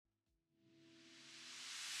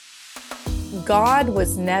God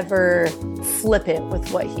was never flippant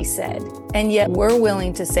with what he said. And yet we're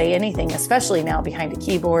willing to say anything, especially now behind a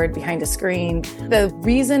keyboard, behind a screen. The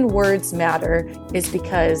reason words matter is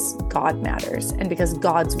because God matters and because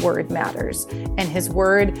God's word matters. And his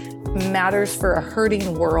word matters for a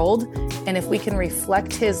hurting world. And if we can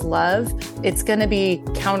reflect his love, it's going to be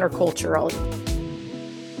countercultural.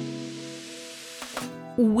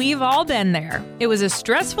 We've all been there. It was a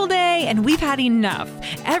stressful day and we've had enough.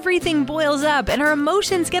 Everything boils up and our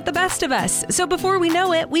emotions get the best of us. So before we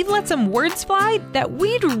know it, we've let some words fly that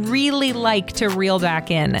we'd really like to reel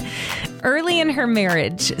back in. Early in her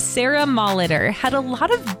marriage, Sarah Molitor had a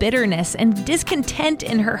lot of bitterness and discontent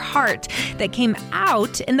in her heart that came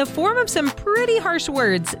out in the form of some pretty harsh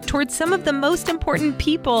words towards some of the most important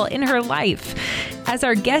people in her life. As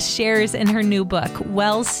our guest shares in her new book,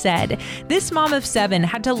 Well Said, this mom of 7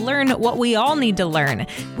 had to learn what we all need to learn.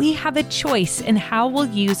 We have a choice in how we'll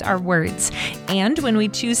use our words. And when we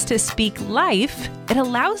choose to speak life, it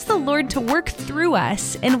allows the Lord to work through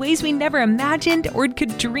us in ways we never imagined or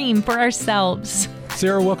could dream for ourselves.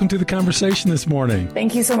 Sarah, welcome to the conversation this morning.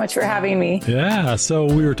 Thank you so much for having me. Yeah, so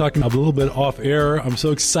we were talking a little bit off air. I'm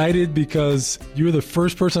so excited because you're the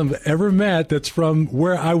first person I've ever met that's from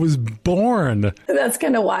where I was born. That's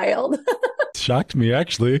kind of wild. Shocked me,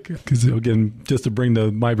 actually, because, again, just to bring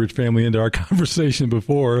the Mybridge family into our conversation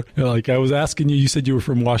before, like I was asking you, you said you were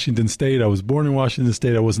from Washington State. I was born in Washington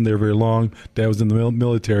State. I wasn't there very long. Dad was in the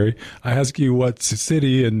military. I asked you what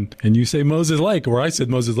city, and you say Moses Lake, or I said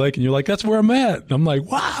Moses Lake, and you're like, that's where I'm at. And I'm like,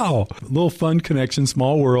 wow, a little fun connection,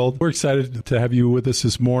 small world. We're excited to have you with us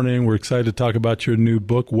this morning. We're excited to talk about your new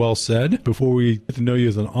book, Well Said. Before we get to know you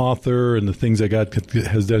as an author and the things that God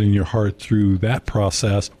has done in your heart through that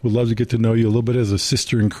process, we'd love to get to know you a little bit as a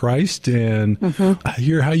sister in Christ and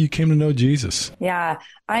hear how you came to know Jesus. Yeah,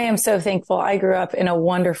 I am so thankful. I grew up in a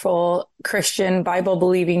wonderful Christian,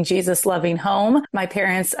 Bible-believing, Jesus-loving home. My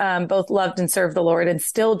parents both loved and served the Lord and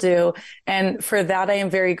still do. And for that, I am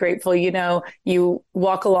very grateful. You know, you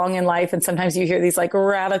walk along in life and sometimes you hear these like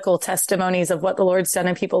radical testimonies of what the Lord's done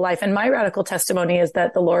in people's life. And my radical testimony is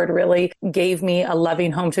that the Lord really gave me a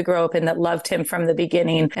loving home to grow up in that loved him from the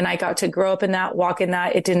beginning. And I got to grow up in that, walk in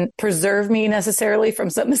that. It didn't preserve me necessarily from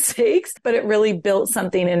some mistakes, but it really built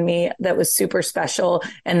something in me that was super special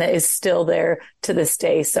and that is still there to this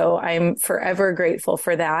day. So I'm forever grateful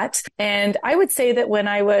for that. And I would say that when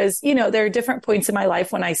I was, you know, there are different points in my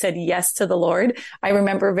life when I said yes to the Lord. I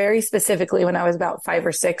remember very specifically when I was about 5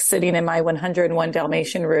 or 6 sitting in my 101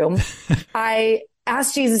 Dalmatian room, I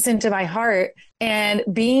asked Jesus into my heart, and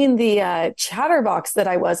being the chatterbox that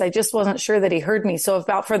I was, I just wasn't sure that he heard me. So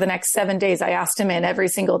about for the next 7 days, I asked him in every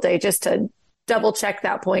single day just to double check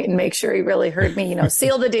that point and make sure he really heard me, you know,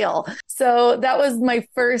 seal the deal. So that was my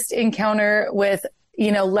first encounter with,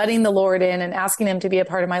 you know, letting the Lord in and asking him to be a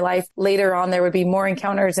part of my life. Later on, there would be more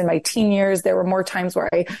encounters in my teen years. There were more times where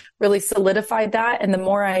I really solidified that. And the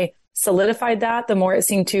more I solidified that, the more it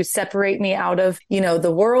seemed to separate me out of, you know,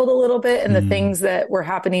 the world a little bit and the things that were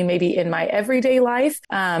happening maybe in my everyday life.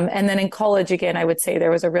 And then in college, again, I would say there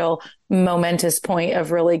was a real momentous point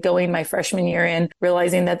of really going my freshman year in,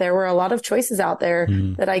 realizing that there were a lot of choices out there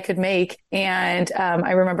that I could make. And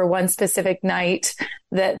I remember one specific night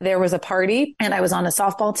that there was a party and I was on a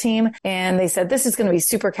softball team and they said, this is going to be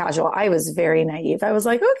super casual. I was very naive. I was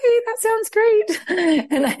like, okay, that sounds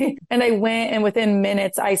great. And I went, and within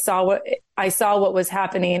minutes, I saw what was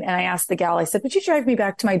happening. And I asked the gal, I said, would you drive me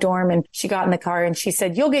back to my dorm? And she got in the car and she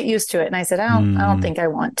said, you'll get used to it. And I said, I don't think I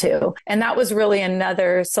want to. And that was really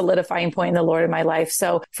another solidifying point in the Lord in my life.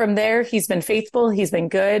 So from there, he's been faithful. He's been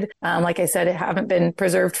good. Like I said, I haven't been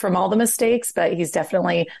preserved from all the mistakes, but he's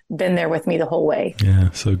definitely been there with me the whole way. Yeah,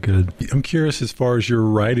 so good. I'm curious as far as your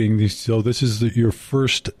writing. So this is your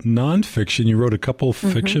first nonfiction. You wrote a couple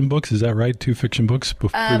fiction books. Is that right? 2 fiction books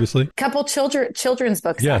previously? Couple children's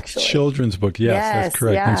books, actually. Children's book. Yes, that's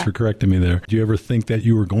correct. Yeah. Thanks for correcting me there. Do you ever think that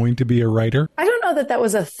you were going to be a writer? I don't know that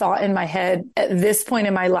was a thought in my head at this point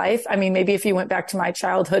in my life. I mean, maybe if you went back to my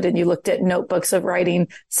childhood and you looked at notebooks of writing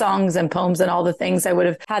songs and poems and all the things, I would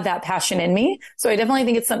have had that passion in me. So I definitely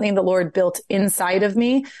think it's something the Lord built inside of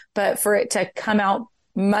me, but for it to come out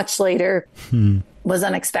much later was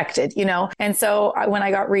unexpected, you know? And so when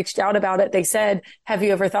I got reached out about it, they said, have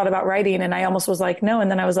you ever thought about writing? And I almost was like, no.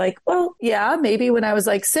 And then I was like, well, yeah, maybe when I was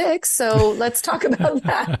like 6. So let's talk about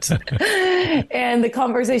that. And the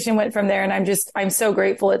conversation went from there. And I'm so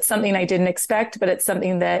grateful. It's something I didn't expect, but it's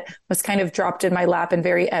something that was kind of dropped in my lap and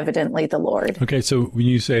very evidently the Lord. Okay. So when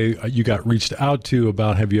you say you got reached out to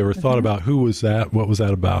about, have you ever thought about who was that? What was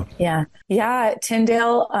that about? Yeah.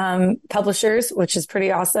 Tyndale Publishers, which is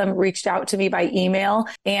pretty awesome, reached out to me by email email,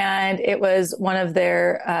 and it was one of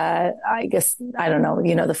their, I guess, I don't know,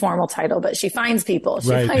 the formal title, but she finds people. She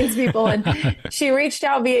finds people, and she reached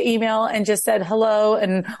out via email and just said hello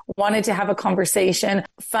and wanted to have a conversation.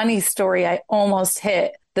 Funny story, I almost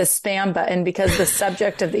hit the spam button because the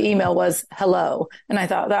subject of the email was hello. And I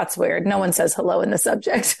thought, that's weird. No one says hello in the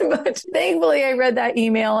subject. But thankfully I read that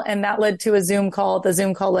email, and that led to a Zoom call. The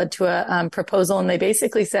Zoom call led to a proposal, and they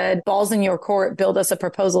basically said, balls in your court, build us a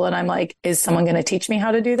proposal. And I'm like, is someone going to teach me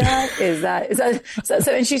how to do that? Is that so?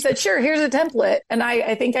 And she said, sure, here's a template. And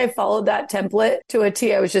I think I followed that template to a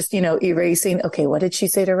T. I was just, erasing, okay, what did she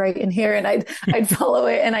say to write in here? And I'd follow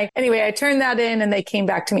it. And I turned that in, and they came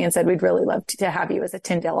back to me and said, we'd really love to have you as a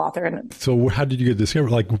Tyndale author. And so how did you get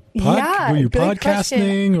discovered? Like, were you podcasting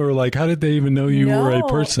question. Or like, how did they even know you were a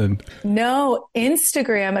person? No,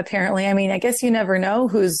 Instagram, apparently. I mean, I guess you never know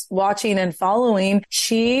who's watching and following.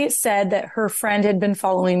 She said that her friend had been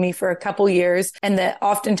following me for a couple years, and that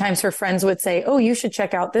oftentimes her friends would say, oh, you should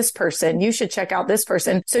check out this person. You should check out this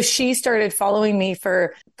person. So she started following me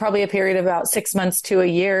for probably a period of about 6 months to a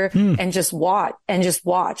year and just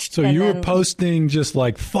watched. So you were posting just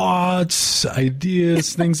like thoughts,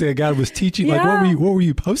 ideas, things that God was teaching. Yeah. Like, what were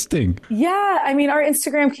you posting? Yeah. I mean, our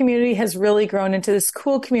Instagram community has really grown into this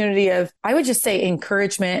cool community of, I would just say,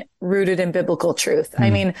 encouragement rooted in biblical truth. I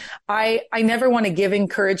mean, I never want to give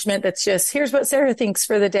encouragement that's just, here's what Sarah thinks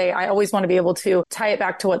for the day. I always want to be able to tie it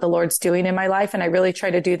back to what the Lord's doing in my life. And I really try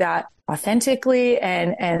to do that authentically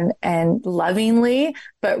and lovingly,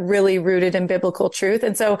 but really rooted in biblical truth.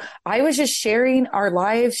 And so I was just sharing our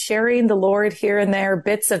lives, sharing the Lord here and there,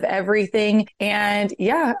 bits of everything. And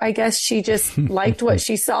yeah, I guess she just liked what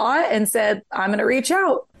she saw and said, I'm going to reach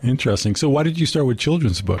out. Interesting. So why did you start with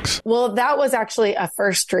children's books? Well, that was actually a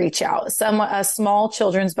first reach out. A small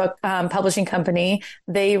children's book publishing company,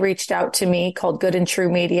 they reached out to me, called Good and True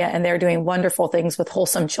Media, and they're doing wonderful things with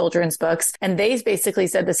wholesome children's books. And they basically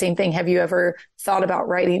said the same thing. Have you ever thought about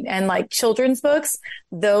writing? And like children's books,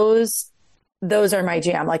 those are my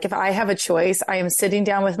jam. Like if I have a choice, I am sitting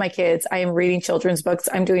down with my kids. I am reading children's books.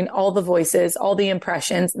 I'm doing all the voices, all the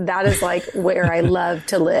impressions. That is like where I love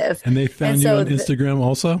to live. And they found you on Instagram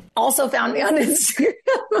also? Also found me on Instagram.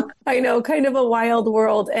 I know, kind of a wild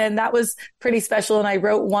world. And that was pretty special. And I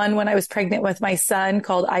wrote one when I was pregnant with my son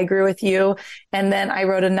called I Grew With You. And then I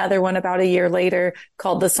wrote another one about a year later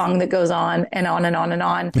called The Song That Goes On and On and On and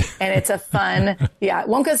On. And it's a fun, it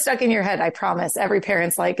won't get stuck in your head. I promise. Every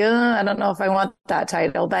parent's like, I don't know if I want that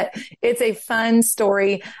title, but it's a fun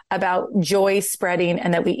story about joy spreading,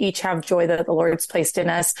 and that we each have joy that the Lord's placed in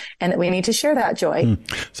us, and that we need to share that joy.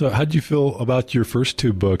 So how did you feel about your first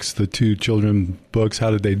two books, the two children books?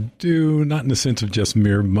 How did they do? Not in the sense of just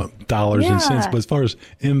mere dollars and cents, but as far as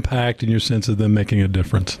impact and your sense of them making a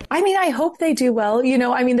difference. I mean, I hope they do well.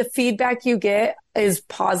 The feedback you get is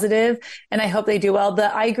positive, and I hope they do well.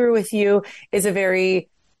 The I Grew With You is a very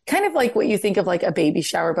kind of like what you think of like a baby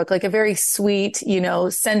shower book, like a very sweet,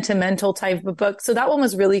 sentimental type of book. So that one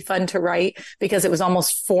was really fun to write because it was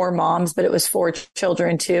almost for moms, but it was for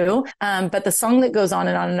children too. But The Song That Goes On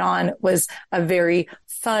and On and On was a very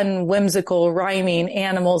fun, whimsical, rhyming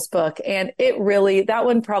animals book. And that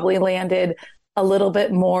one probably landed a little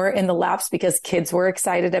bit more in the laps because kids were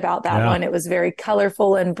excited about that one. It was very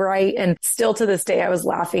colorful and bright. And still to this day, I was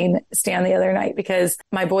laughing, Stan, the other night because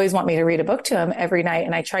my boys want me to read a book to them every night.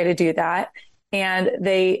 And I try to do that. And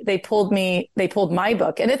they pulled my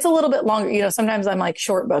book, and it's a little bit longer. Sometimes I'm like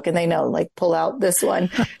short book and they know, like, pull out this one,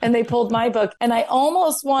 and they pulled my book, and I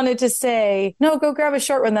almost wanted to say, no, go grab a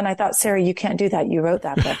short one. Then I thought, Sarah, you can't do that. You wrote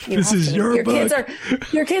that book. This is your book.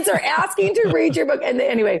 Your kids are asking to read your book. And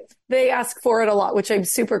anyway, they ask for it a lot, which I'm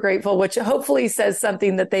super grateful, which hopefully says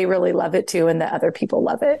something that they really love it too, and that other people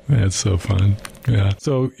love it. That's so fun. Yeah.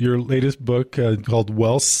 So your latest book called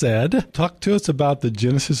Well Said. Talk to us about the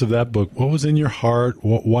genesis of that book. What was in your heart?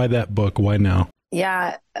 Why that book? Why now?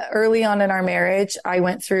 Yeah. Early on in our marriage, I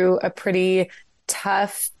went through a pretty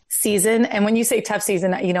tough season. And when you say tough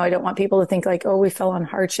season, I don't want people to think like, oh, we fell on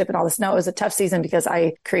hardship and all this. No, it was a tough season because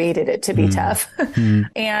I created it to be tough.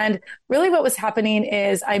 And really what was happening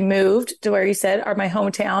is I moved to where you said are my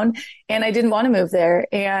hometown, and I didn't want to move there.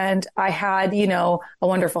 And I had, a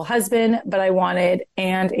wonderful husband, but I wanted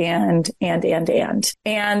and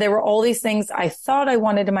there were all these things I thought I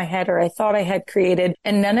wanted in my head, or I thought I had created,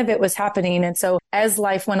 and none of it was happening. And so as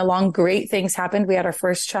life went along, great things happened. We had our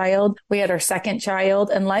first child, we had our second child,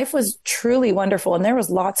 and life was truly wonderful. And there was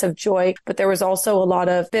lots of joy, but there was also a lot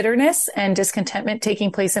of bitterness and discontentment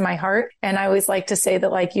taking place in my heart. And I always like to say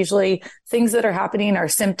that, like, usually things that are happening are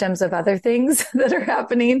symptoms of other things that are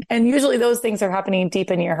happening. And usually usually those things are happening deep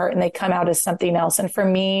in your heart and they come out as something else. And for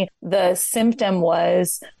me, the symptom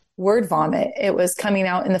was word vomit. It was coming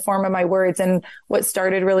out in the form of my words. And what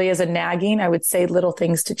started really as a nagging, I would say little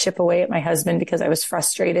things to chip away at my husband because I was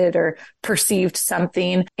frustrated or perceived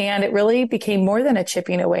something. And it really became more than a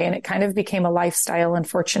chipping away. And it kind of became a lifestyle,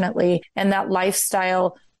 unfortunately. And that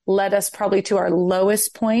lifestyle led us probably to our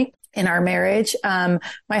lowest point in our marriage. My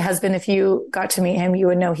husband, if you got to meet him, you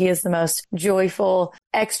would know he is the most joyful,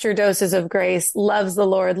 extra doses of grace, loves the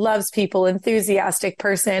Lord, loves people, enthusiastic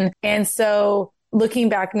person. And so looking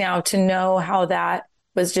back now to know how that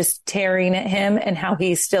was just tearing at him and how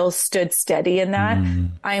he still stood steady in that.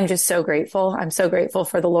 I am just so grateful. I'm so grateful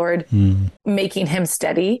for the Lord making him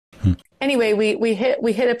steady. Anyway, we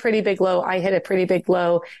hit a pretty big low. I hit a pretty big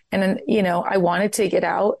low. And then, I wanted to get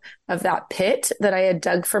out of that pit that I had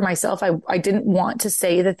dug for myself. I didn't want to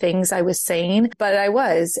say the things I was saying, but I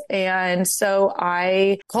was. And so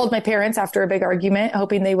I called my parents after a big argument,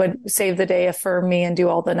 hoping they would save the day, affirm me, and do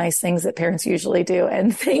all the nice things that parents usually do.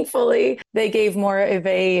 And thankfully, they gave more of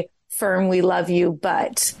a firm, we love you,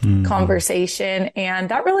 but conversation. And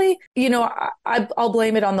that really, I'll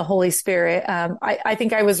blame it on the Holy Spirit. I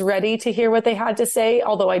think I was ready to hear what they had to say,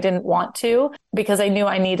 although I didn't want to, because I knew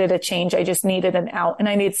I needed a change. I just needed an out, and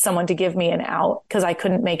I needed someone to give me an out because I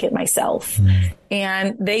couldn't make it myself.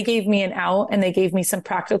 And they gave me an out, and they gave me some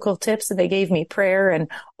practical tips, and they gave me prayer and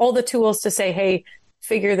all the tools to say, hey,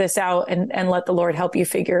 figure this out and let the Lord help you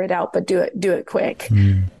figure it out, but do it quick.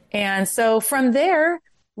 And so from there,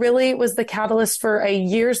 really was the catalyst for a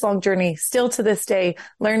years-long journey, still to this day,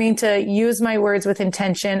 learning to use my words with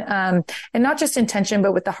intention, and not just intention,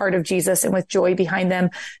 but with the heart of Jesus and with joy behind them,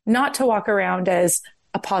 not to walk around as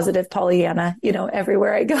a positive Pollyanna,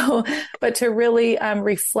 everywhere I go, but to really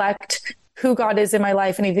reflect who God is in my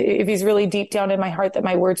life. And if he's really deep down in my heart, that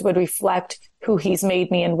my words would reflect who he's made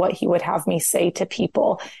me and what he would have me say to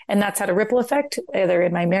people. And that's had a ripple effect, either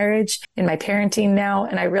in my marriage, in my parenting now.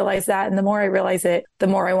 And I realize that. And the more I realize it, the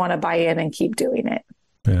more I want to buy in and keep doing it.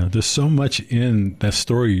 Yeah, there's so much in that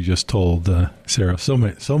story you just told, Sarah, so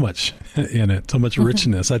much in it, so much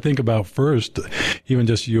richness. I think about first, even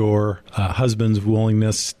just your husband's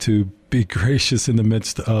willingness to be gracious in the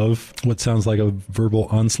midst of what sounds like a verbal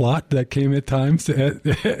onslaught that came at times at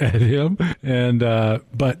him. And,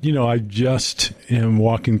 but, I just am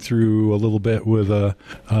walking through a little bit with a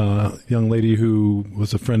young lady who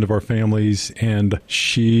was a friend of our family's, and I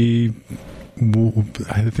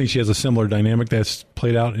think she has a similar dynamic that's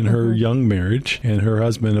played out in her young marriage, and her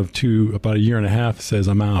husband of about a year and a half says,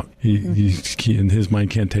 I'm out. He in his mind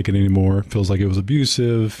can't take it anymore. Feels like it was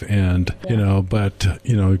abusive. And, but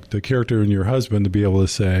the character in your husband to be able to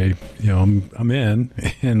say, I'm in,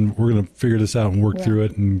 and we're going to figure this out and work through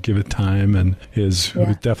it and give it time, and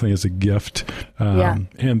it definitely is a gift.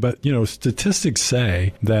 But statistics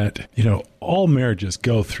say that, all marriages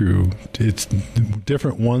go through, it's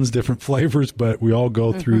different ones, different flavors, but we all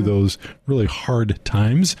go through those really hard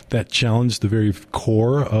times that challenge the very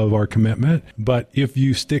core of our commitment. But if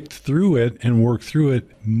you stick through it and work through it,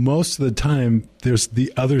 most of the time, there's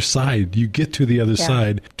the other side. You get to the other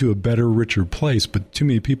side to a better, richer place. But too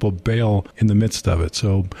many people bail in the midst of it.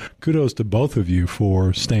 So kudos to both of you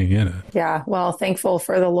for staying in it. Yeah. Well, thankful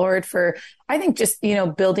for the Lord for, I think, just,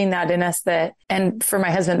 building that in us, and for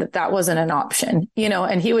my husband, that wasn't an option,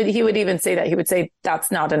 and he would even say that. He would say,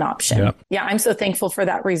 that's not an option. Yeah. I'm so thankful for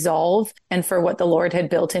that resolve and for what the Lord had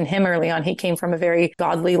built in him early on. He came from a very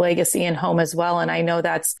godly legacy and home as well. And I know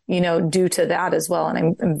that's, due to that as well.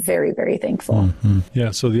 And I'm very, very thankful.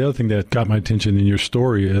 Yeah. So the other thing that got my attention in your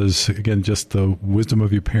story is, again, just the wisdom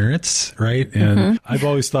of your parents, right? And I've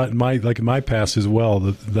always thought in my past as well,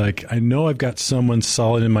 that I know I've got someone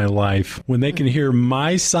solid in my life when they can hear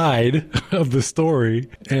my side of the story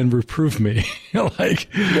and reprove me,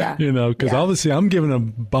 because obviously I'm giving a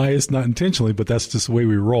bias, not intentionally, but that's just the way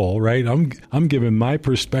we roll, right? I'm giving my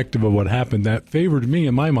perspective of what happened that favored me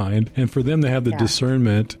in my mind, and for them to have the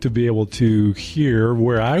discernment to be able to hear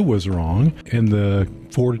where I was wrong, and the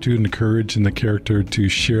fortitude and the courage and the character to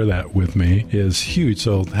share that with me is huge.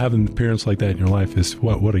 So having parents like that in your life is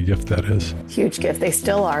what a gift that is. Huge gift. They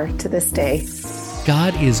still are to this day.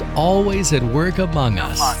 God is always at work among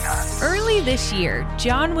us. Early this year,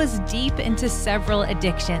 John was deep into several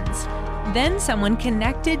addictions. Then someone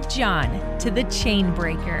connected John to the chain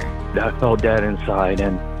breaker. I felt dead inside,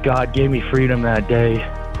 and God gave me freedom that day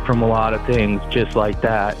from a lot of things just like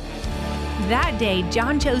that. That day,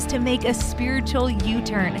 John chose to make a spiritual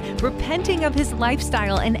U-turn, repenting of his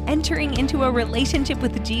lifestyle and entering into a relationship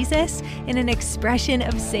with Jesus in an expression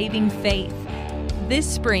of saving faith. This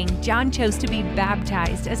spring, John chose to be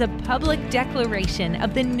baptized as a public declaration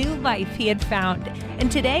of the new life he had found. And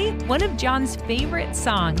today, one of John's favorite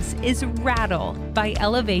songs is Rattle by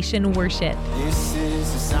Elevation Worship. This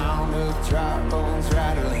is the sound of dry bones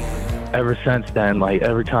rattling. Ever since then, like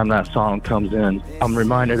every time that song comes in, I'm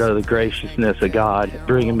reminded of the graciousness of God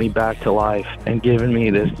bringing me back to life and giving me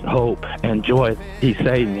this hope and joy. He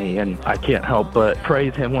saved me, and I can't help but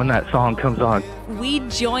praise him when that song comes on. We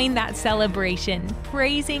join that celebration,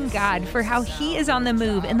 praising God for how he is on the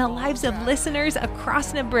move in the lives of listeners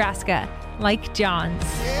across Nebraska, like John's.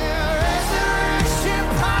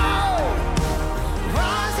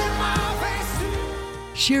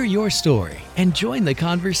 Share your story and join the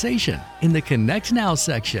conversation in the Connect Now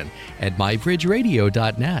section at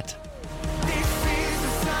mybridgeradio.net.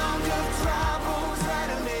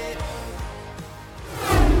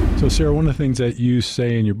 So, Sarah, one of the things that you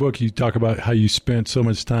say in your book, you talk about how you spent so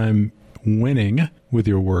much time winning with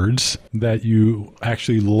your words that you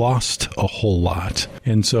actually lost a whole lot.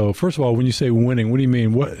 And so, first of all, when you say winning, what do you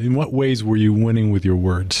mean? In what ways were you winning with your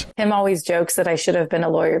words? Tim always jokes that I should have been a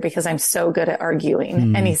lawyer because I'm so good at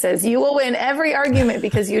arguing. And he says, you will win every argument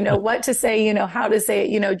because you know what to say, you know how to say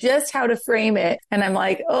it, you know just how to frame it. And I'm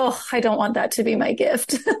like, oh, I don't want that to be my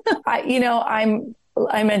gift.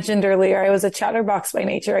 I mentioned earlier, I was a chatterbox by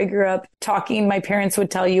nature. I grew up talking. My parents would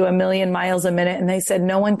tell you 1,000,000 miles a minute. And they said,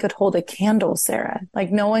 no one could hold a candle, Sarah. Like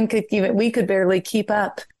no one could we could barely keep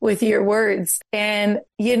up with your words. And,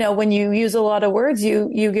 when you use a lot of words,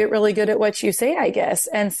 you get really good at what you say, I guess.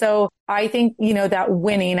 And so I think, that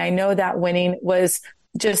winning was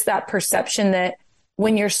just that perception that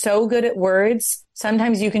when you're so good at words,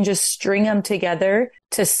 sometimes you can just string them together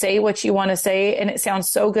to say what you want to say. And it sounds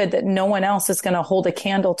so good that no one else is going to hold a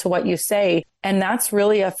candle to what you say. And that's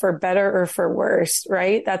really a for better or for worse,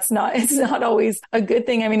 right? It's not always a good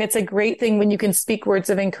thing. I mean, it's a great thing when you can speak words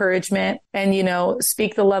of encouragement and,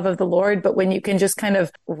 speak the love of the Lord. But when you can just kind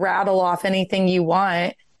of rattle off anything you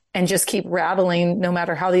want and just keep rattling no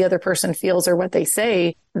matter how the other person feels or what they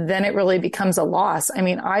say, then it really becomes a loss. I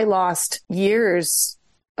mean, I lost years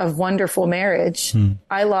of wonderful marriage.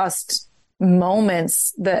 I lost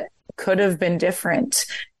moments that could have been different.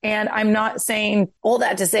 And I'm not saying all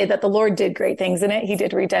that to say that the Lord did great things in it. He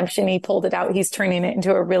did redemption. He pulled it out. He's turning it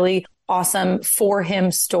into a really awesome for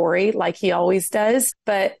him story like he always does.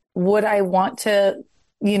 But would I want to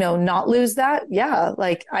not lose that? Yeah.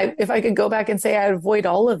 Like if I could go back and say I'd avoid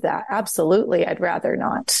all of that, absolutely. I'd rather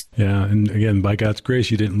not. Yeah. And again, by God's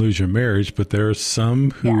grace, you didn't lose your marriage, but there are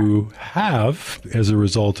some who have as a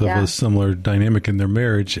result of a similar dynamic in their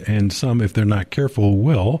marriage, and some, if they're not careful,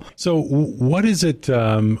 will. So what is it?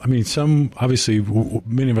 Obviously,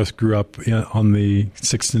 many of us grew up on the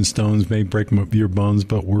sticks and stones may break your bones,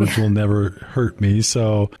 but words will never hurt me.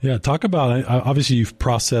 So talk about it. Obviously, you've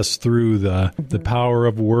processed through the power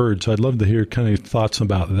of words. I'd love to hear kind of thoughts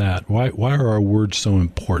about that. Why are our words so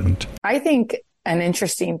important? I think an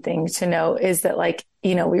interesting thing to know is that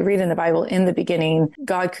we read in the Bible, in the beginning,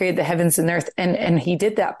 God created the heavens and earth, and he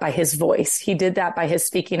did that by his voice. He did that by his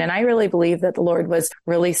speaking. And I really believe that the Lord was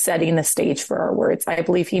really setting the stage for our words. I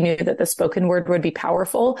believe he knew that the spoken word would be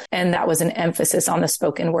powerful, and that was an emphasis on the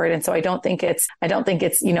spoken word. And so I don't think it's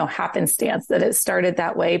happenstance that it started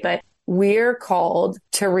that way, but we're called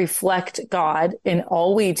to reflect God in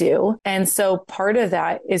all we do. And so part of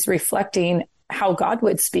that is reflecting how God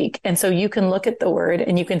would speak. And so you can look at the word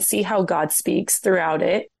and you can see how God speaks throughout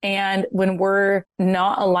it. And when we're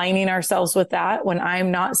not aligning ourselves with that, when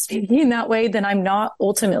I'm not speaking that way, then I'm not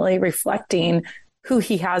ultimately reflecting who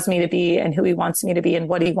he has me to be and who he wants me to be and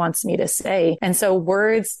what he wants me to say. And so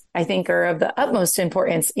words, I think, are of the utmost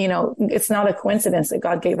importance. It's not a coincidence that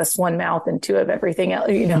God gave us one mouth and two of everything else,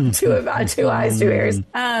 two eyes, 2 ears.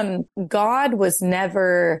 God was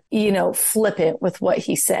never, flippant with what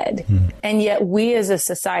he said. And yet we as a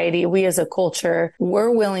society, we as a culture,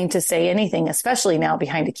 we're willing to say anything, especially now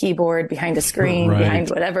behind a keyboard, behind a screen,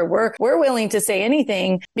 behind whatever. We're willing to say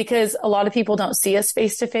anything because a lot of people don't see us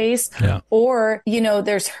face to face, or,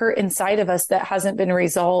 there's hurt inside of us that hasn't been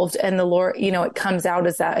resolved. And the Lord, it comes out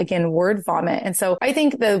as that, again, word vomit. And so I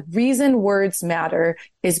think the reason words matter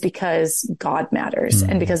is because God matters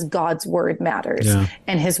and because God's word matters.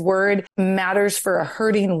 And his word matters for a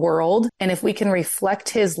hurting world. And if we can reflect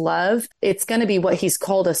his love, it's going to be what he's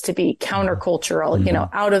called us to be, countercultural,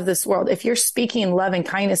 out of this world. If you're speaking love and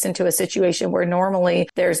kindness into a situation where normally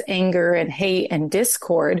there's anger and hate and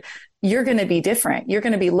discord, you're going to be different. You're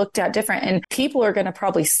going to be looked at different. And people are going to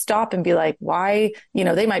probably stop and be like, why,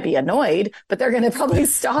 they might be annoyed, but they're going to probably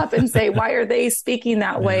stop and say, why are they speaking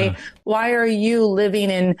that way? Why are you living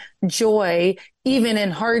in joy, even in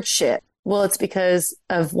hardship? Well, it's because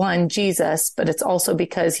of one, Jesus, but it's also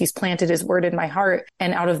because he's planted his word in my heart.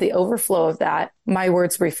 And out of the overflow of that, my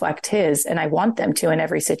words reflect his, and I want them to in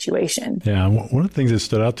every situation. Yeah. One of the things that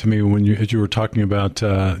stood out to me as you were talking about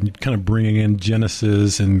kind of bringing in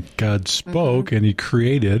Genesis and God spoke and he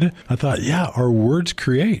created, I thought, yeah, our words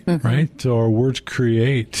create, right? So our words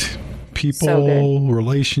create people,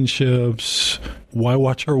 relationships. Why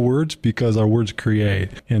watch our words? Because our words create.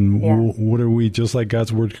 And what are we, just like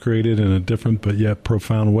God's words created in a different but yet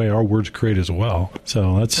profound way, our words create as well.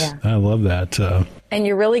 So I love that. And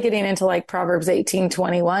you're really getting into like Proverbs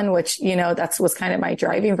 18:21, which, that was kind of my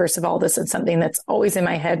driving verse of all this, and something that's always in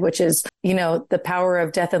my head, which is, the power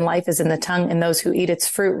of death and life is in the tongue, and those who eat its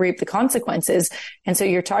fruit reap the consequences. And so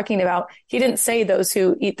you're talking about, he didn't say those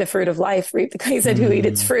who eat the fruit of life reap he said who eat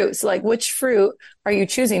its fruit. So like, which fruit are you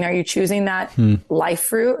choosing? Are you choosing that life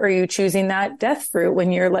fruit, or are you choosing that death fruit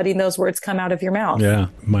when you're letting those words come out of your mouth? Yeah.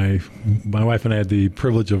 My wife and I had the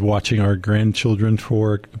privilege of watching our grandchildren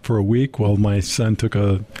for a week while my son took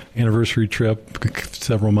a anniversary trip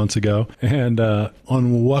several months ago. And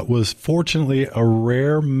on what was fortunately a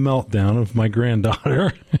rare meltdown of my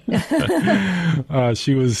granddaughter,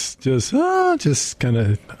 she was just kind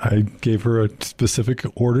of, I gave her a specific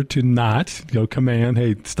order to not, command,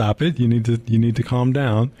 hey, stop it. You need to calm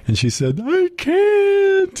down. And she said, I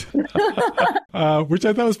can't, which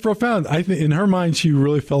I thought was profound. I think in her mind, she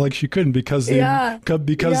really felt like she couldn't because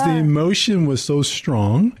the emotion was so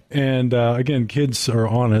strong. And again, kids are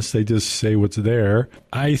honest. They just say what's there.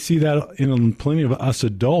 I see that in plenty of us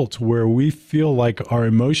adults where we feel like our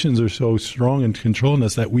emotions are so strong and controlling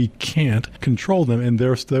us that we can't control them, and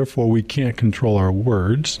therefore we can't control our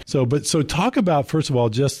words. So talk about, first of all,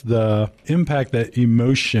 just the impact that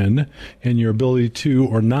emotion and your ability to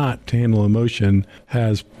or not to handle emotion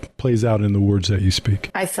plays out in the words that you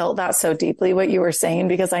speak. I felt that so deeply, what you were saying,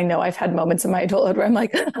 because I know I've had moments in my adulthood where I'm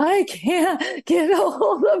like, I can't get a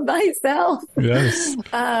hold of myself. Yes.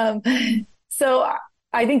 So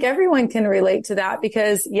I think everyone can relate to that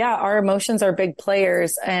because, our emotions are big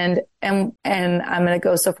players, and I'm going to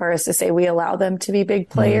go so far as to say we allow them to be big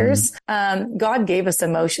players. God gave us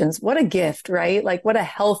emotions. What a gift, right? Like, what a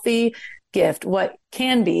healthy gift, what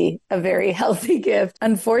can be a very healthy gift.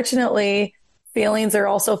 Unfortunately, feelings are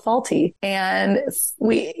also faulty. And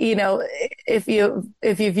we, if you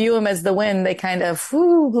view them as the wind, they kind of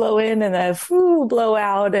blow in and then blow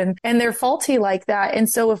out, and they're faulty like that. And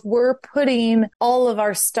so if we're putting all of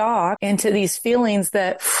our stock into these feelings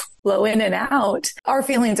that blow in and out, our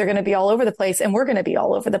feelings are going to be all over the place, and we're going to be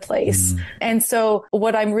all over the place. And so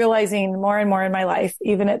what I'm realizing more and more in my life,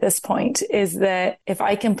 even at this point, is that if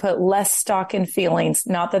I can put less stock in feelings,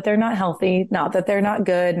 not that they're not healthy, not that they're not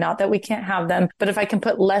good, not that we can't have them, but if I can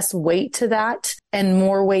put less weight to that and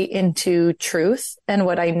more weight into truth and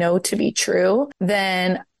what I know to be true,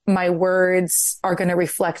 then my words are going to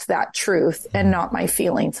reflect that truth and not my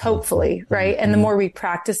feelings, hopefully, right? And the more we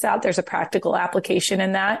practice that, there's a practical application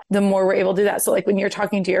in that, the more we're able to do that. So like when you're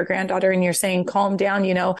talking to your granddaughter and you're saying, calm down,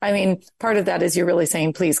 part of that is you're really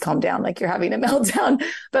saying, please calm down, like you're having a meltdown.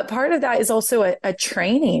 But part of that is also a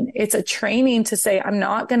training. It's a training to say, I'm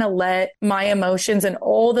not going to let my emotions and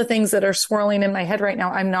all the things that are swirling in my head right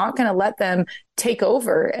now, I'm not going to let them take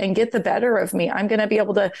over and get the better of me. I'm going to be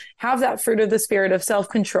able to have that fruit of the spirit of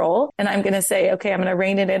self-control. And I'm going to say, okay, I'm going to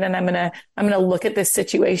rein it in, and I'm going to look at this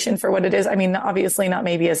situation for what it is. I mean, obviously not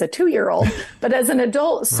maybe as a 2-year-old, but as an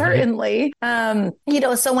adult, certainly.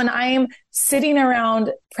 So when I'm sitting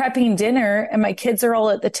around prepping dinner and my kids are all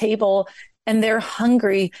at the table and they're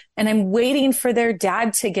hungry, and I'm waiting for their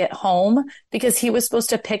dad to get home because he was supposed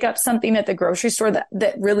to pick up something at the grocery store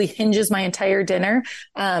that really hinges my entire dinner.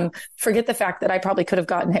 Forget the fact that I probably could have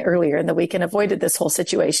gotten it earlier in the week and avoided this whole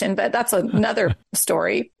situation, but that's another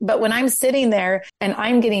story. But when I'm sitting there and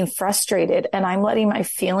I'm getting frustrated and I'm letting my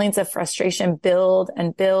feelings of frustration build,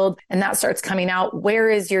 and that starts coming out, where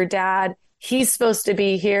is your dad? He's supposed to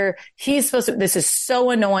be here. This is so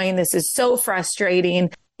annoying. This is so frustrating.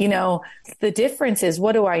 The difference is,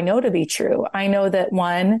 what do I know to be true? I know that,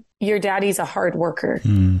 one, your daddy's a hard worker,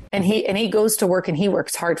 and he goes to work and he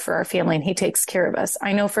works hard for our family and he takes care of us.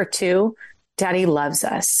 I know for 2, daddy loves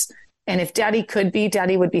us. And if daddy could be,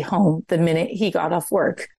 daddy would be home the minute he got off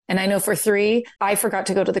work. And I know for 3, I forgot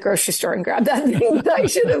to go to the grocery store and grab that thing that I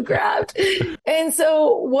should have grabbed. And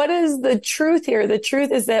so what is the truth here? The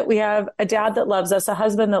truth is that we have a dad that loves us, a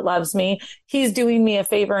husband that loves me. He's doing me a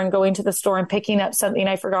favor and going to the store and picking up something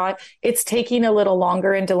I forgot. It's taking a little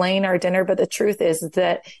longer and delaying our dinner, but the truth is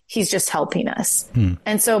that he's just helping us.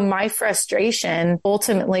 And so my frustration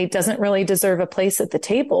ultimately doesn't really deserve a place at the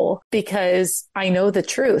table because I know the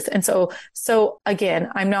truth. And so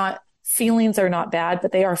again, I'm not feelings are not bad,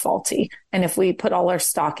 but they are faulty. And if we put all our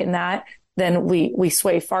stock in that, then we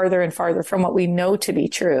sway farther and farther from what we know to be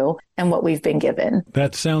true and what we've been given.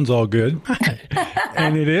 That sounds all good.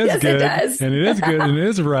 And it is yes, good. It does. And it is good and it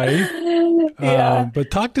is right. Yeah. But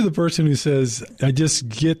talk to the person who says, I just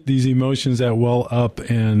get these emotions that well up,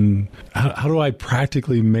 and how do I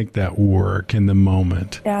practically make that work in the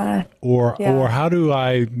moment? Yeah. Or how do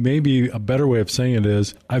I, maybe a better way of saying it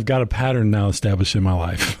is, I've got a pattern now established in my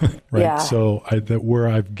life, right? Yeah. So where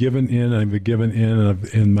I've given in,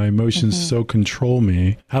 and my emotions so control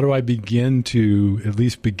me, how do I begin to at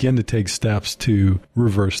least take steps to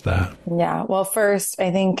reverse that? Yeah. Well, first,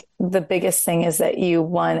 I think the biggest thing is that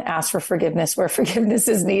you, ask for forgiveness where forgiveness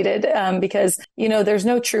is needed. Because, there's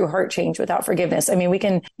no true heart change without forgiveness. I mean,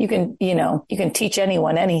 you can teach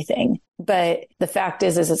anyone anything, but the fact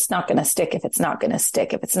is it's not going to stick if it's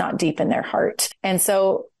not deep in their heart. And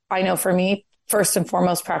so I know for me, first and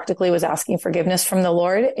foremost, practically was asking forgiveness from the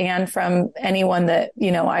Lord and from anyone that,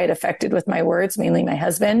 I had affected with my words, mainly my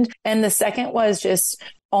husband. And the second was just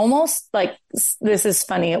almost like, this is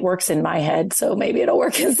funny, it works in my head, so maybe it'll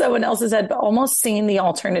work in someone else's head, but almost seeing the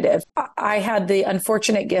alternative. I had the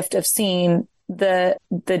unfortunate gift of seeing the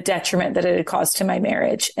detriment that it had caused to my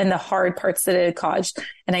marriage and the hard parts that it had caused.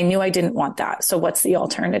 And I knew I didn't want that. So what's the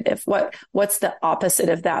alternative? What's the opposite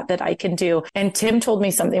of that I can do? And Tim told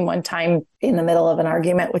me something one time in the middle of an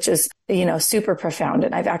argument, which is, super profound.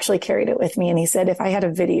 And I've actually carried it with me. And he said, if I had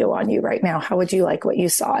a video on you right now, how would you like what you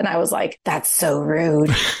saw? And I was like, that's so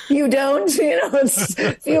rude. You don't, it's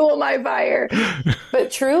fuel my fire.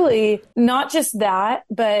 But truly, not just that,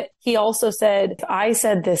 but he also said, if I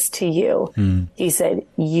said this to you, he said,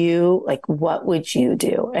 what would you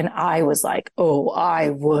do? And I was like, oh, I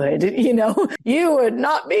would, you would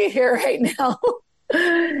not be here right now.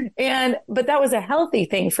 But that was a healthy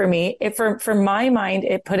thing for me. For my mind,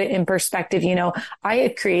 it put it in perspective. I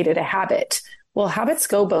had created a habit. Well, habits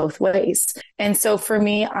go both ways. And so for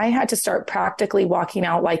me, I had to start practically walking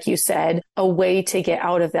out, like you said, a way to get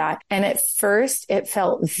out of that. And at first it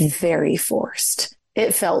felt very forced.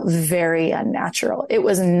 It felt very unnatural. It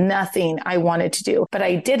was nothing I wanted to do, but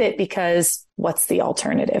I did it because what's the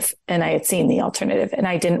alternative? And I had seen the alternative and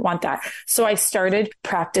I didn't want that. So I started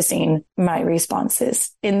practicing my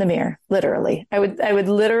responses in the mirror, literally. I would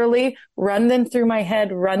literally run them through my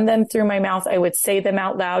head, run them through my mouth. I would say them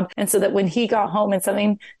out loud. And so that when he got home and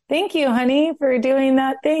something, thank you, honey, for doing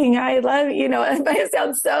that thing. I love, it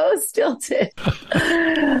sounds so stilted,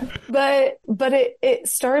 but it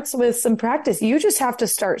starts with some practice. You just have to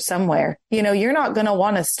start somewhere. You're not going to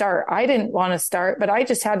want to start. I didn't want to start, but I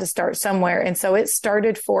just had to start somewhere. And so it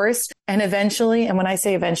started forced. And eventually, and when I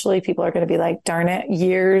say eventually, people are going to be like, darn it,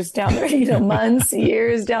 years down the road, months,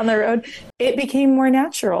 years down the road, it became more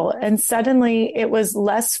natural. And suddenly it was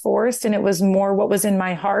less forced and it was more what was in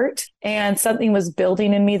my heart. And something was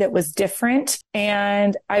building in me that was different.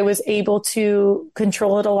 And I was able to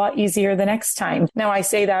control it a lot easier the next time. Now I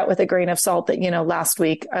say that with a grain of salt that, last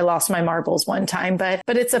week I lost my marbles one time, but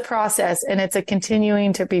it's a process and it's a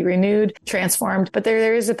continuing to be renewed, transformed. But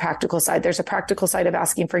there is a practical side. There's a practical side of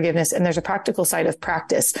asking forgiveness and there's a practical side of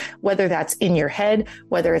practice, whether that's in your head,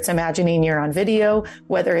 whether it's imagining you're on video,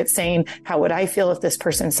 whether it's saying, how would I feel if this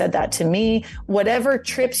person said that to me? Whatever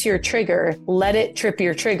trips your trigger, let it trip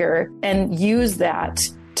your trigger and use that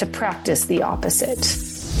to practice the opposite.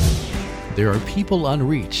 There are people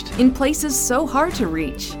unreached. In places so hard to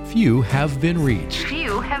reach. Few have been reached.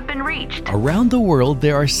 Around the world,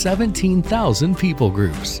 there are 17,000 people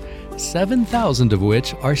groups, 7,000 of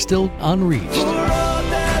which are still unreached.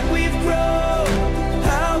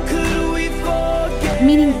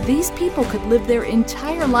 Meaning these people could live their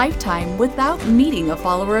entire lifetime without meeting a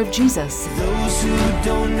follower of Jesus. Those who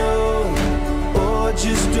don't know or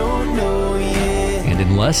just don't know yet. And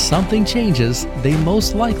unless something changes, they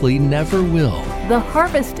most likely never will. The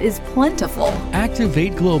harvest is plentiful.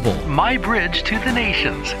 Activate Global, My Bridge to the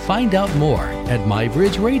Nations. Find out more at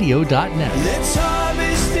mybridgeradio.net. Let's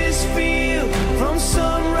harvest this field from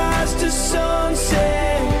sunrise to sunset.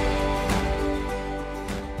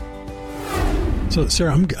 So,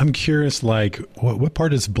 Sarah, I'm curious, what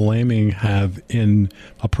part does blaming have in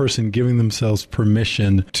a person giving themselves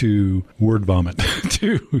permission to word vomit,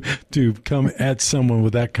 to come at someone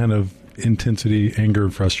with that kind of intensity, anger,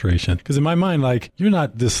 and frustration. Because in my mind, like, you're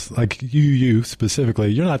not this, like you specifically,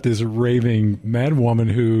 you're not this raving mad woman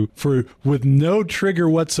who, with no trigger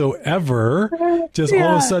whatsoever, just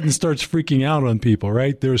all of a sudden starts freaking out on people,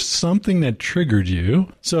 right? There's something that triggered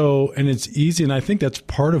you. So, and it's easy. And I think that's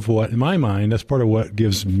part of what, in my mind, that's part of what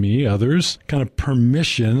gives me, others, kind of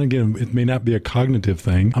permission. Again, it may not be a cognitive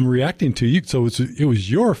thing. I'm reacting to you. So it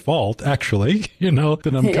was your fault, actually,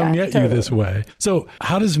 that I'm coming at you this way. So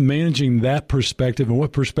how does managing that perspective, and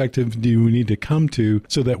what perspective do we need to come to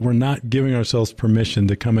so that we're not giving ourselves permission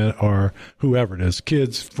to come at our, whoever it is,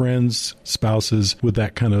 kids, friends, spouses, with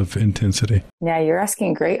that kind of intensity? Yeah, you're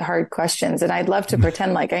asking great hard questions, and I'd love to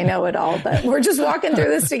pretend like I know it all, but we're just walking through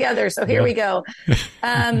this together. So here we go.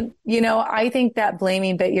 I think that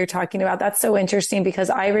blaming bit you're talking about, that's so interesting, because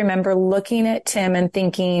I remember looking at Tim and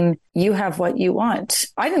thinking, you have what you want.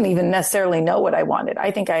 I didn't even necessarily know what I wanted.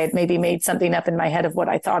 I think I had maybe made something up in my head of what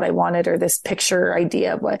I thought I wanted, or this picture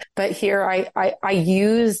idea of what, but here I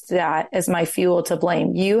used that as my fuel to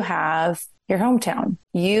blame. You have your hometown.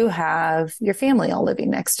 You have your family all living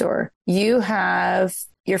next door. You have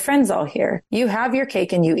your friends all here. You have your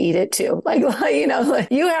cake and you eat it too. You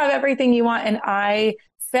have everything you want. And I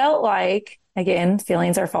felt like, again,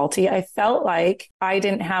 feelings are faulty. I felt like I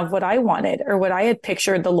didn't have what I wanted, or what I had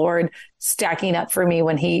pictured the Lord stacking up for me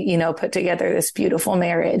when he, put together this beautiful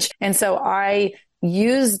marriage. And so I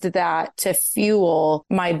used that to fuel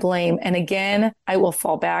my blame. And again, I will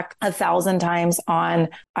fall back 1,000 times on,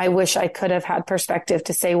 I wish I could have had perspective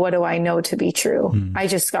to say, what do I know to be true? I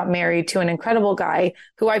just got married to an incredible guy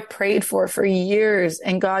who I prayed for years,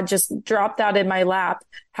 and God just dropped that in my lap.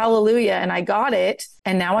 Hallelujah. And I got it.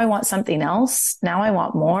 And now I want something else. Now I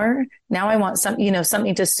want more. Now I want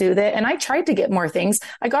something to soothe it. And I tried to get more things.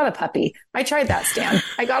 I got a puppy. I tried that, Stan.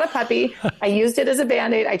 I got a puppy. I used it as a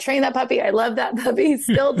Band-Aid. I trained that puppy. I loved that puppy.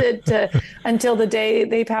 Still did until the day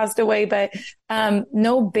they passed away. But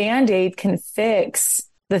no Band-Aid can fix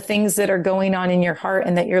the things that are going on in your heart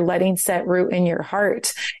and that you're letting set root in your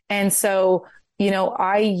heart. And so,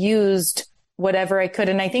 I used whatever I could.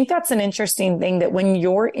 And I think that's an interesting thing, that when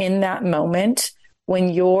you're in that moment, when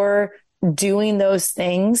you're doing those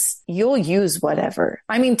things, you'll use whatever.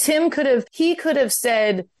 I mean, Tim could have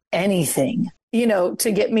said anything,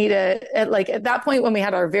 to get me to, at that point when we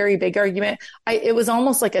had our very big argument, it was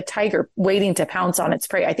almost like a tiger waiting to pounce on its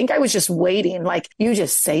prey. I think I was just waiting, like, you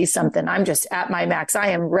just say something. I'm just at my max. I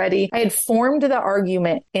am ready. I had formed the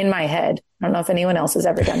argument in my head. I don't know if anyone else has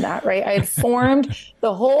ever done that, right? I had formed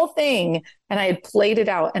the whole thing and I had played it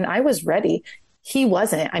out, and I was ready. He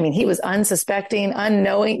wasn't. I mean, he was unsuspecting,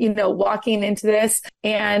 unknowing, walking into this.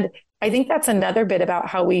 And I think that's another bit about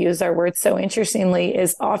how we use our words so interestingly,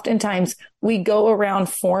 is oftentimes we go around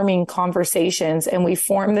forming conversations and we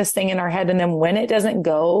form this thing in our head. And then when it doesn't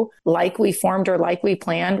go like we formed or like we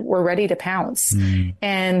planned, we're ready to pounce.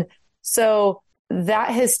 And so that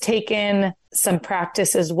has taken some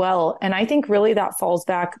practice as well. And I think really that falls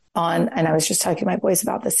back on, and I was just talking to my boys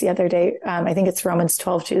about this the other day. I think it's Romans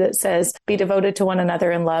 12:2 that says, be devoted to one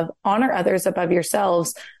another in love, honor others above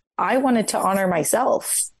yourselves. I wanted to honor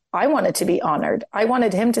myself. I wanted to be honored. I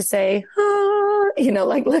wanted him to say,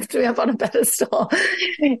 lift me up on a pedestal.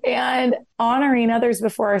 And honoring others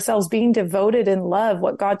before ourselves, being devoted in love,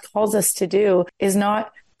 what God calls us to do, is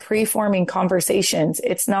not preforming conversations.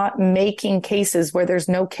 It's not making cases where there's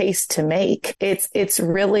no case to make. It's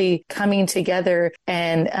really coming together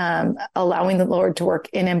and allowing the Lord to work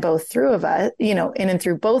in and both through of us, in and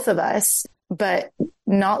through both of us, but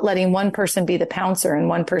not letting one person be the pouncer and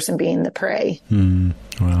one person being the prey.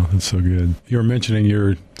 Wow, that's so good. You were mentioning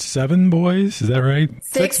your 7 boys, is that right?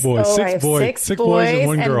 Six boys. Oh, Six boys and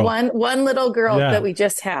one girl. And one little girl that we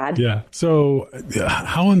just had. Yeah. So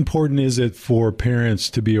how important is it for parents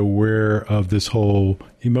to be aware of this whole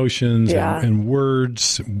emotions and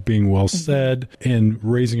words being well said, and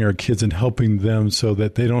raising our kids and helping them so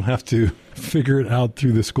that they don't have to figure it out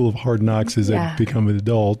through the school of hard knocks as they become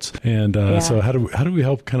adults? And so how do we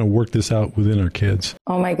help kind of work this out within our kids?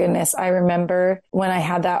 Oh my goodness. I remember when I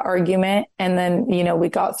had that argument, and then, we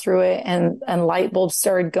got through it, and light bulbs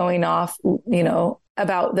started going off,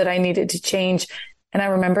 about that I needed to change. And I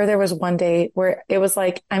remember there was one day where it was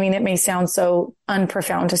like, I mean, it may sound so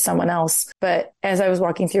unprofound to someone else. But as I was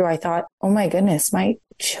walking through, I thought, oh my goodness, my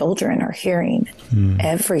children are hearing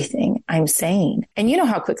everything I'm saying. And you know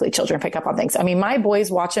how quickly children pick up on things. I mean, my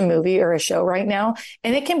boys watch a movie or a show right now,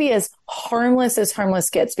 and it can be as harmless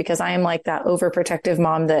gets, because I am like that overprotective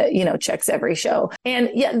mom that, you know, checks every show.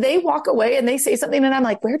 And yet they walk away and they say something, and I'm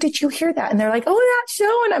like, where did you hear that? And they're like, oh, that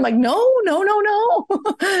show. And I'm like, no.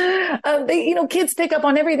 They, you know, kids pick up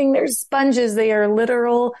on everything. They're sponges. They are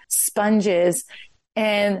literal sponges.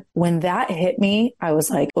 And when that hit me, I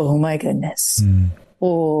was like, oh my goodness.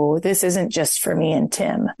 Oh, this isn't just for me and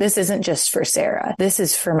Tim. This isn't just for Sarah. This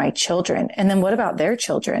is for my children. And then what about their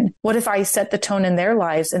children? What if I set the tone in their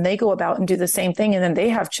lives and they go about and do the same thing, and then they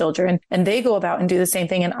have children and they go about and do the same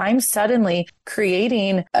thing, and I'm suddenly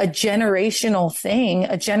creating a generational thing,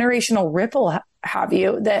 a generational ripple, have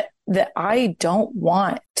you, that I don't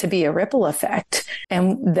want to be a ripple effect.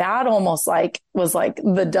 And that almost was like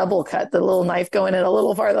the double cut, the little knife going in a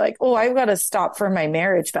little farther, like, oh, I've got to stop for my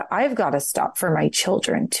marriage, but I've got to stop for my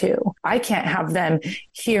children too. I can't have them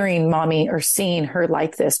hearing mommy or seeing her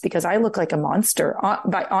like this, because I look like a monster.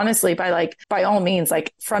 By all means,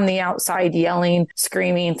 like from the outside, yelling,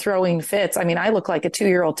 screaming, throwing fits. I mean, I look like a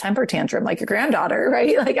 2-year-old temper tantrum, like your granddaughter,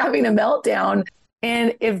 right? Like having a meltdown.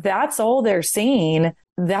 And if that's all they're seeing,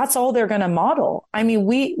 that's all they're going to model. I mean,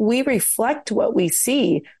 we reflect what we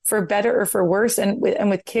see, for better or for worse. And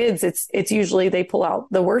with kids, it's usually they pull out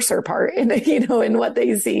the worser part in what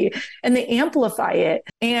they see, and they amplify it.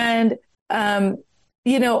 And,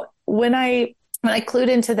 when I clued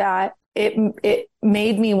into that, it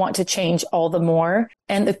made me want to change all the more.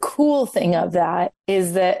 And the cool thing of that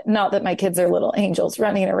is that, not that my kids are little angels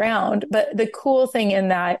running around, but the cool thing in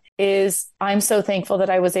that is I'm so thankful that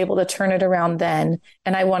I was able to turn it around then.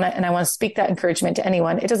 And I want to speak that encouragement to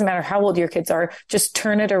anyone. It doesn't matter how old your kids are, just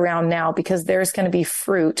turn it around now, because there's going to be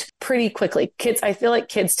fruit pretty quickly. I feel like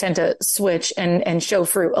kids tend to switch and show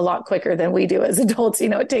fruit a lot quicker than we do as adults.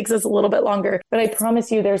 It takes us a little bit longer, but I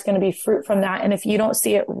promise you there's going to be fruit from that. And if you don't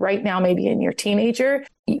see it right now, maybe in your teenager,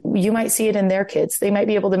 you might see it in their kids. They might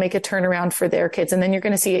be able to make a turnaround for their kids. And then you're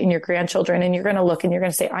going to see it in your grandchildren, and you're going to look and you're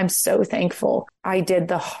going to say, I'm so thankful I did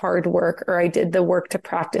the hard work, or I did the work to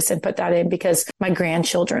practice and put that in, because my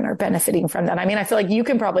grandchildren are benefiting from that. I mean, I feel like you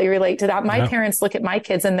can probably relate to that. My parents look at my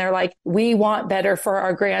kids and they're like, we want better for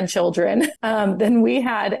our grandchildren than we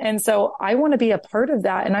had. And so I want to be a part of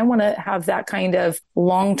that. And I want to have that kind of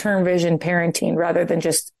long-term vision parenting rather than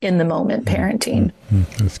just in the moment parenting.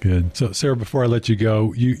 That's good. So Sarah, before I let you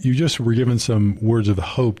go, you just were given some words of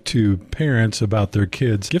hope to parents about their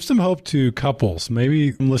kids. Give some hope to couples.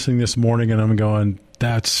 Maybe I'm listening this morning and I'm going,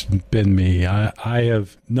 that's been me. I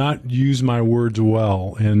have not used my words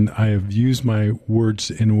well, and I have used my words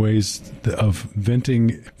in ways of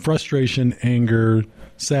venting frustration, anger,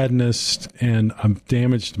 sadness, and I've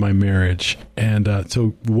damaged my marriage. And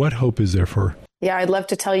so what hope is there for? Yeah, I'd love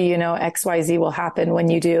to tell you, XYZ will happen when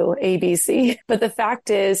you do ABC. But the fact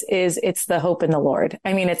is it's the hope in the Lord.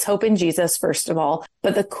 I mean, it's hope in Jesus, first of all.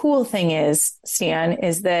 But the cool thing is, Stan,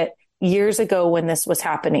 is that years ago when this was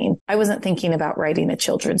happening, I wasn't thinking about writing a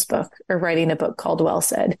children's book or writing a book called Well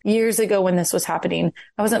Said. Years ago when this was happening,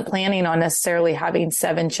 I wasn't planning on necessarily having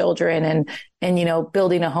 7 children and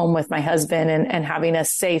building a home with my husband and having a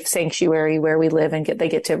safe sanctuary where we live and they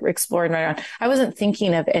get to explore and run around. I wasn't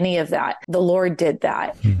thinking of any of that. The Lord did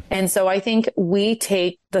that. And so I think we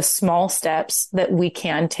take the small steps that we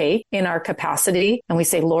can take in our capacity, and we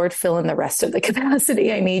say, Lord, fill in the rest of the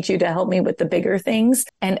capacity. I need you to help me with the bigger things.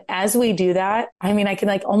 And as we do that, I mean, I can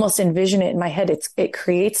almost envision it in my head. It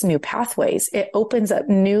creates new pathways. It opens up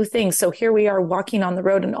new things. So here we are walking on the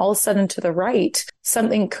road, and all of a sudden to the right,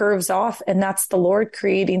 something curves off, and that's the Lord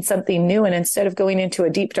creating something new. And instead of going into a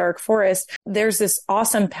deep, dark forest, there's this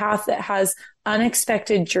awesome path that has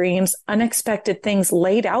unexpected dreams, unexpected things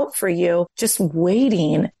laid out for you, just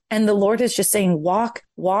waiting. And the Lord is just saying, walk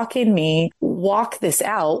in me, walk this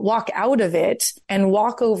out, walk out of it, and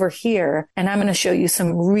walk over here. And I'm going to show you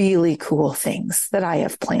some really cool things that I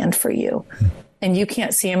have planned for you. And you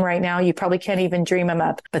can't see them right now. You probably can't even dream them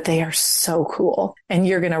up, but they are so cool. And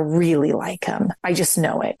you're going to really like them. I just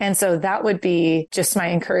know it. And so that would be just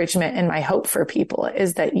my encouragement and my hope for people,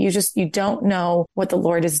 is that you don't know what the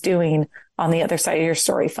Lord is doing on the other side of your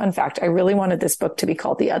story. Fun fact, I really wanted this book to be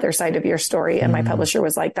called The Other Side of Your Story. And my publisher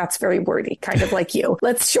was like, that's very wordy, kind of like you.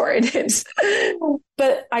 Let's shorten it.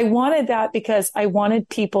 But I wanted that because I wanted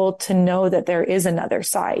people to know that there is another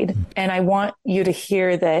side. And I want you to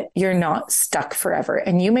hear that you're not stuck forever.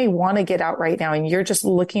 And you may want to get out right now and you're just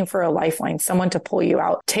looking for a lifeline, someone to pull you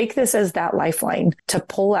out. Take this as that lifeline to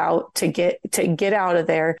pull out, to get out of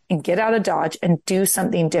there and get out of Dodge and do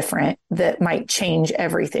something different that might change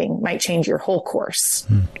everything, might change your whole course.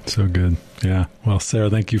 So good. Yeah. Well, Sarah,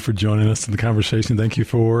 thank you for joining us in the conversation. Thank you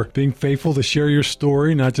for being faithful to share your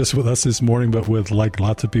story, not just with us this morning, but with like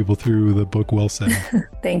lots of people through the book Well Said.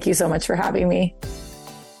 Thank you so much for having me.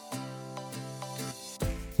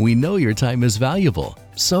 We know your time is valuable,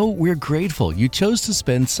 so we're grateful you chose to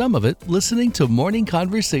spend some of it listening to Morning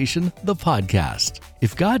Conversation, the podcast.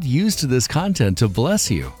 If God used this content to bless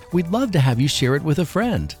you, we'd love to have you share it with a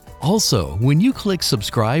friend. Also, when you click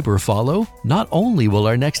subscribe or follow, not only will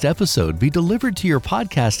our next episode be delivered to your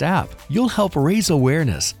podcast app, you'll help raise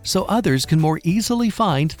awareness so others can more easily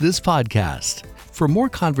find this podcast. For more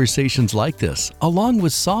conversations like this, along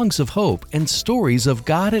with songs of hope and stories of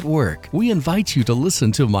God at work, we invite you to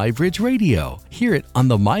listen to MyBridge Radio. Hear it on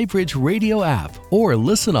the MyBridge Radio app or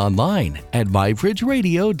listen online at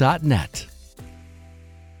mybridgeradio.net.